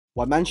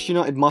Why Manchester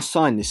United must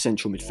sign this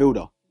central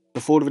midfielder.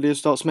 Before the video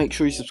starts, make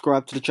sure you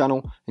subscribe to the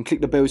channel and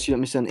click the bell so you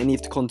don't miss out on any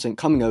of the content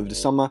coming over the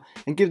summer,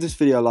 and give this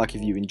video a like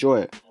if you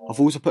enjoy it. I've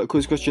also put a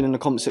quiz question in the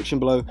comment section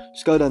below,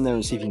 so go down there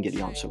and see if you can get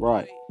the answer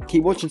right.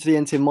 Keep watching to the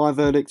end to hear my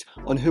verdict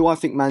on who I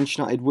think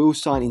Manchester United will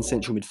sign in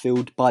central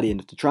midfield by the end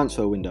of the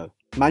transfer window.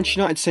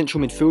 Manchester United's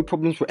central midfield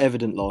problems were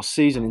evident last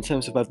season in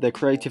terms of both their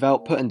creative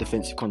output and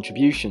defensive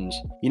contributions.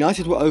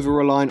 United were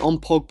over-reliant on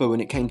Pogba when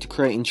it came to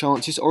creating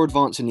chances or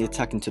advancing the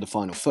attack into the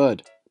final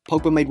third.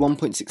 Pogba made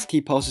 1.6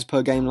 key passes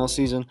per game last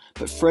season,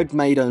 but Fred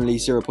made only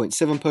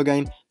 0.7 per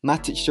game,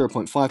 Matic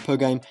 0.5 per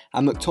game,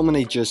 and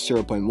McTominay just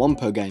 0.1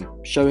 per game,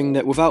 showing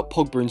that without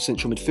Pogba in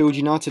central midfield,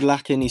 United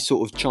lack any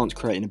sort of chance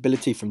creating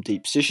ability from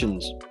deep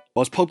positions.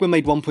 Whilst Pogba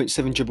made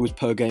 1.7 dribbles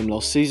per game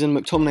last season,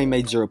 McTominay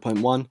made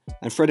 0.1,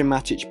 and Fred and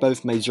Matic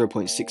both made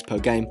 0.6 per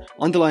game,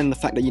 underlining the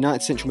fact that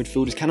United central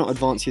midfielders cannot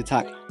advance the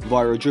attack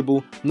via a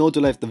dribble, nor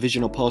do they have the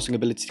vision or passing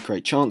ability to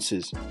create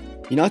chances.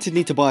 United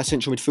need to buy a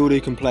central midfielder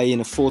who can play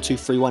in a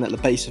 4-2-3-1 at the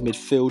base of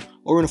midfield,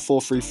 or in a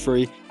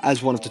 4-3-3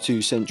 as one of the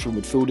two central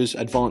midfielders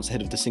advance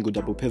ahead of the single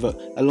double pivot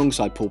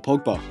alongside Paul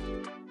Pogba.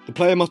 The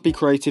player must be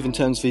creative in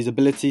terms of his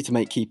ability to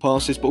make key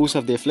passes, but also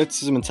have the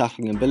athleticism and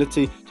tackling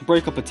ability to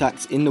break up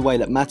attacks in the way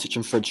that Matic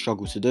and Fred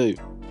struggle to do.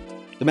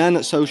 The man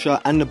that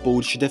Solskjaer and the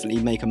board should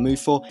definitely make a move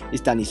for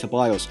is Dani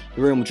Ceballos,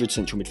 the Real Madrid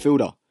central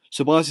midfielder.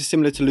 Ceballos is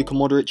similar to Luka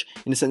Modric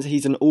in the sense that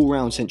he's an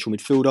all-round central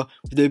midfielder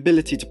with the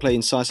ability to play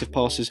incisive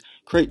passes,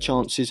 create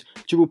chances,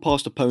 dribble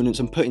past opponents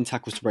and put in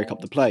tackles to break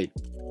up the play.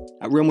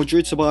 At Real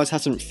Madrid, Ceballos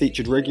hasn't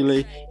featured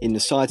regularly in the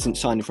side since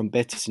signing from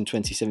Betis in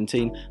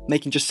 2017,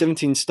 making just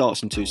 17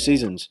 starts in 2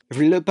 seasons. If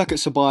we look back at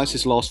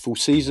Ceballos' last full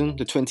season,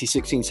 the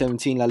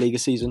 2016-17 La Liga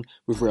season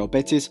with Real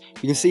Betis,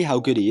 you can see how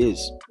good he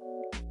is.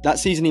 That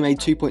season he made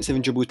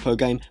 2.7 dribbles per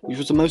game, which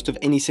was the most of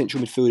any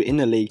central midfielder in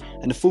the league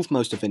and the 4th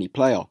most of any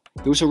player.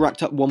 He also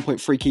racked up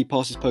 1.3 key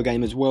passes per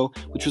game as well,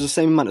 which was the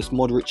same amount as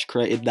Modric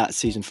created that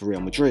season for Real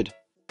Madrid.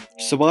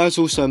 Ceballos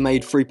also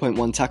made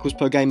 3.1 tackles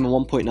per game and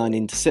 1.9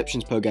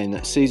 interceptions per game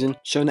that season,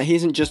 showing that he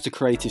isn't just a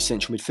creative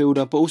central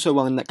midfielder, but also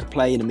one that could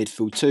play in a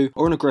midfield 2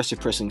 or an aggressive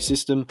pressing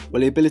system, where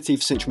the ability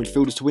for central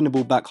midfielders to win the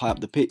ball back high up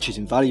the pitch is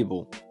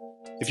invaluable.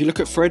 If you look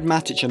at Fred,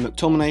 Matic and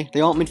McTominay,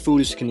 they aren't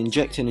midfielders who can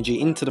inject energy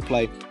into the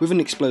play with an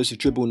explosive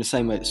dribble in the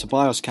same way that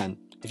Ceballos can.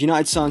 If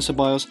United sign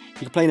Ceballos,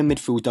 he can play in a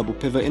midfield double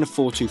pivot in a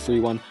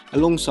 4-2-3-1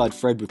 alongside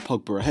Fred with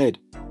Pogba ahead.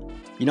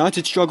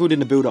 United struggled in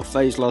the build-up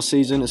phase last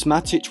season as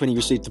Matic, when he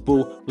received the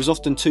ball, was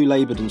often too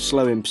laboured and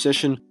slow in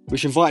possession,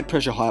 which invited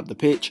pressure high up the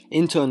pitch,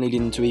 in turn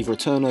leading to either a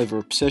turnover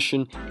of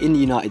possession in the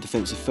United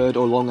defensive third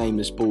or long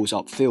aimless balls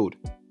upfield.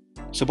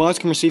 Ceballos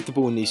can receive the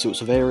ball in these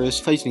sorts of areas,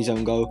 facing his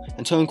own goal,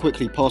 and turn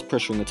quickly past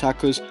pressuring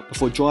attackers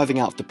before driving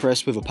out of the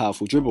press with a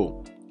powerful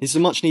dribble. This is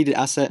a much needed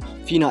asset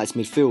for United's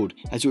midfield,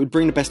 as it would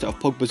bring the best out of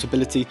Pogba's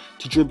ability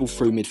to dribble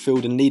through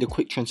midfield and lead a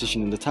quick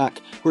transition in the attack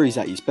where he's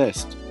at his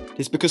best.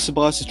 This is because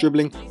Ceballos'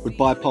 dribbling would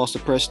bypass the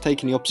press,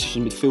 taking the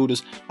opposition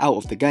midfielders out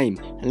of the game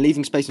and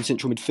leaving space in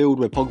central midfield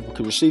where Pogba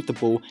could receive the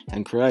ball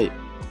and create.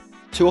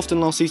 Too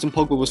often last season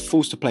Pogba was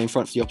forced to play in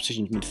front of the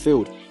opposition's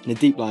midfield in a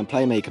deep line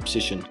playmaker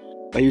position,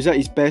 but he was at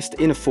his best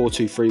in a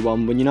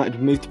 4-2-3-1 when United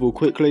would move the ball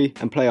quickly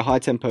and play a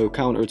high-tempo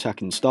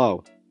counter-attacking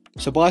style.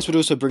 Ceballos would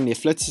also bring the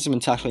athleticism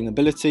and tackling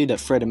ability that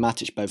Fred and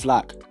Matic both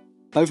lack.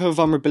 Both have a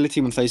vulnerability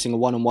when facing a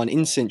one-on-one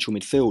in central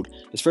midfield,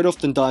 as Fred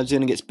often dives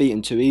in and gets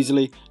beaten too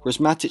easily, whereas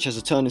Matic has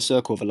a turning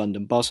circle of a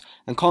London bus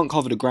and can't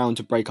cover the ground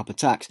to break up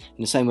attacks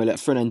in the same way that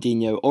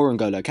Fernandinho or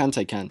N'Golo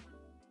Kante can.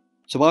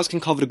 Ceballos can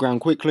cover the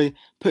ground quickly,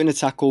 put in a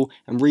tackle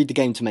and read the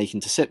game to make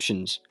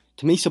interceptions.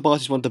 To me,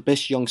 Ceballos is one of the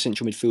best young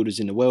central midfielders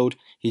in the world.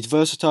 He's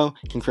versatile,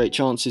 can create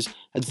chances,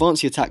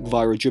 advance the attack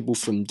via a dribble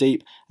from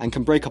deep, and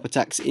can break up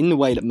attacks in the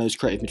way that most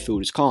creative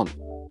midfielders can't.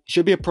 He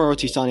should be a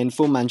priority signing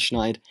for Manchester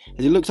United,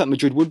 as it looks like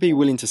Madrid would be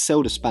willing to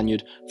sell the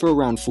Spaniard for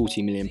around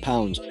 £40 million,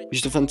 which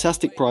is a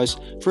fantastic price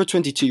for a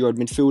 22-year-old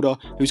midfielder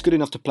who's good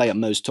enough to play at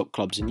most top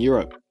clubs in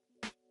Europe.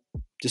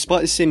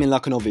 Despite this seeming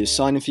like an obvious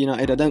signing for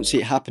United, I don't see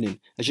it happening,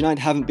 as United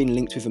haven't been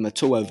linked with him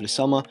at all over the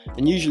summer,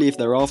 and usually if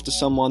they're after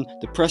someone,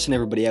 the press and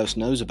everybody else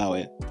knows about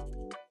it.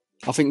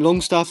 I think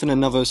Longstaff and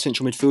another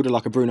central midfielder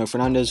like a Bruno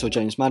Fernandes or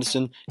James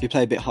Maddison, who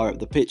play a bit higher up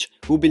the pitch,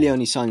 will be the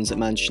only signings that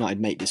Manchester United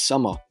make this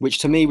summer, which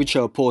to me would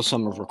show a poor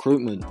summer of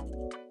recruitment.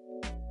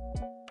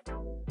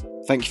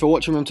 Thank you for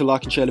watching. Remember to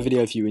like and share the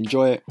video if you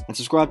enjoy it, and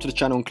subscribe to the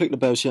channel and click the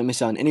bell so you don't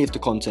miss out on any of the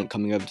content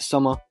coming over the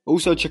summer.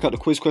 Also check out the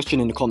quiz question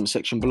in the comment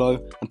section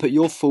below and put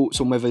your thoughts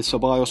on whether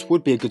Ceballos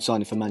would be a good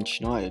signing for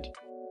Manchester United.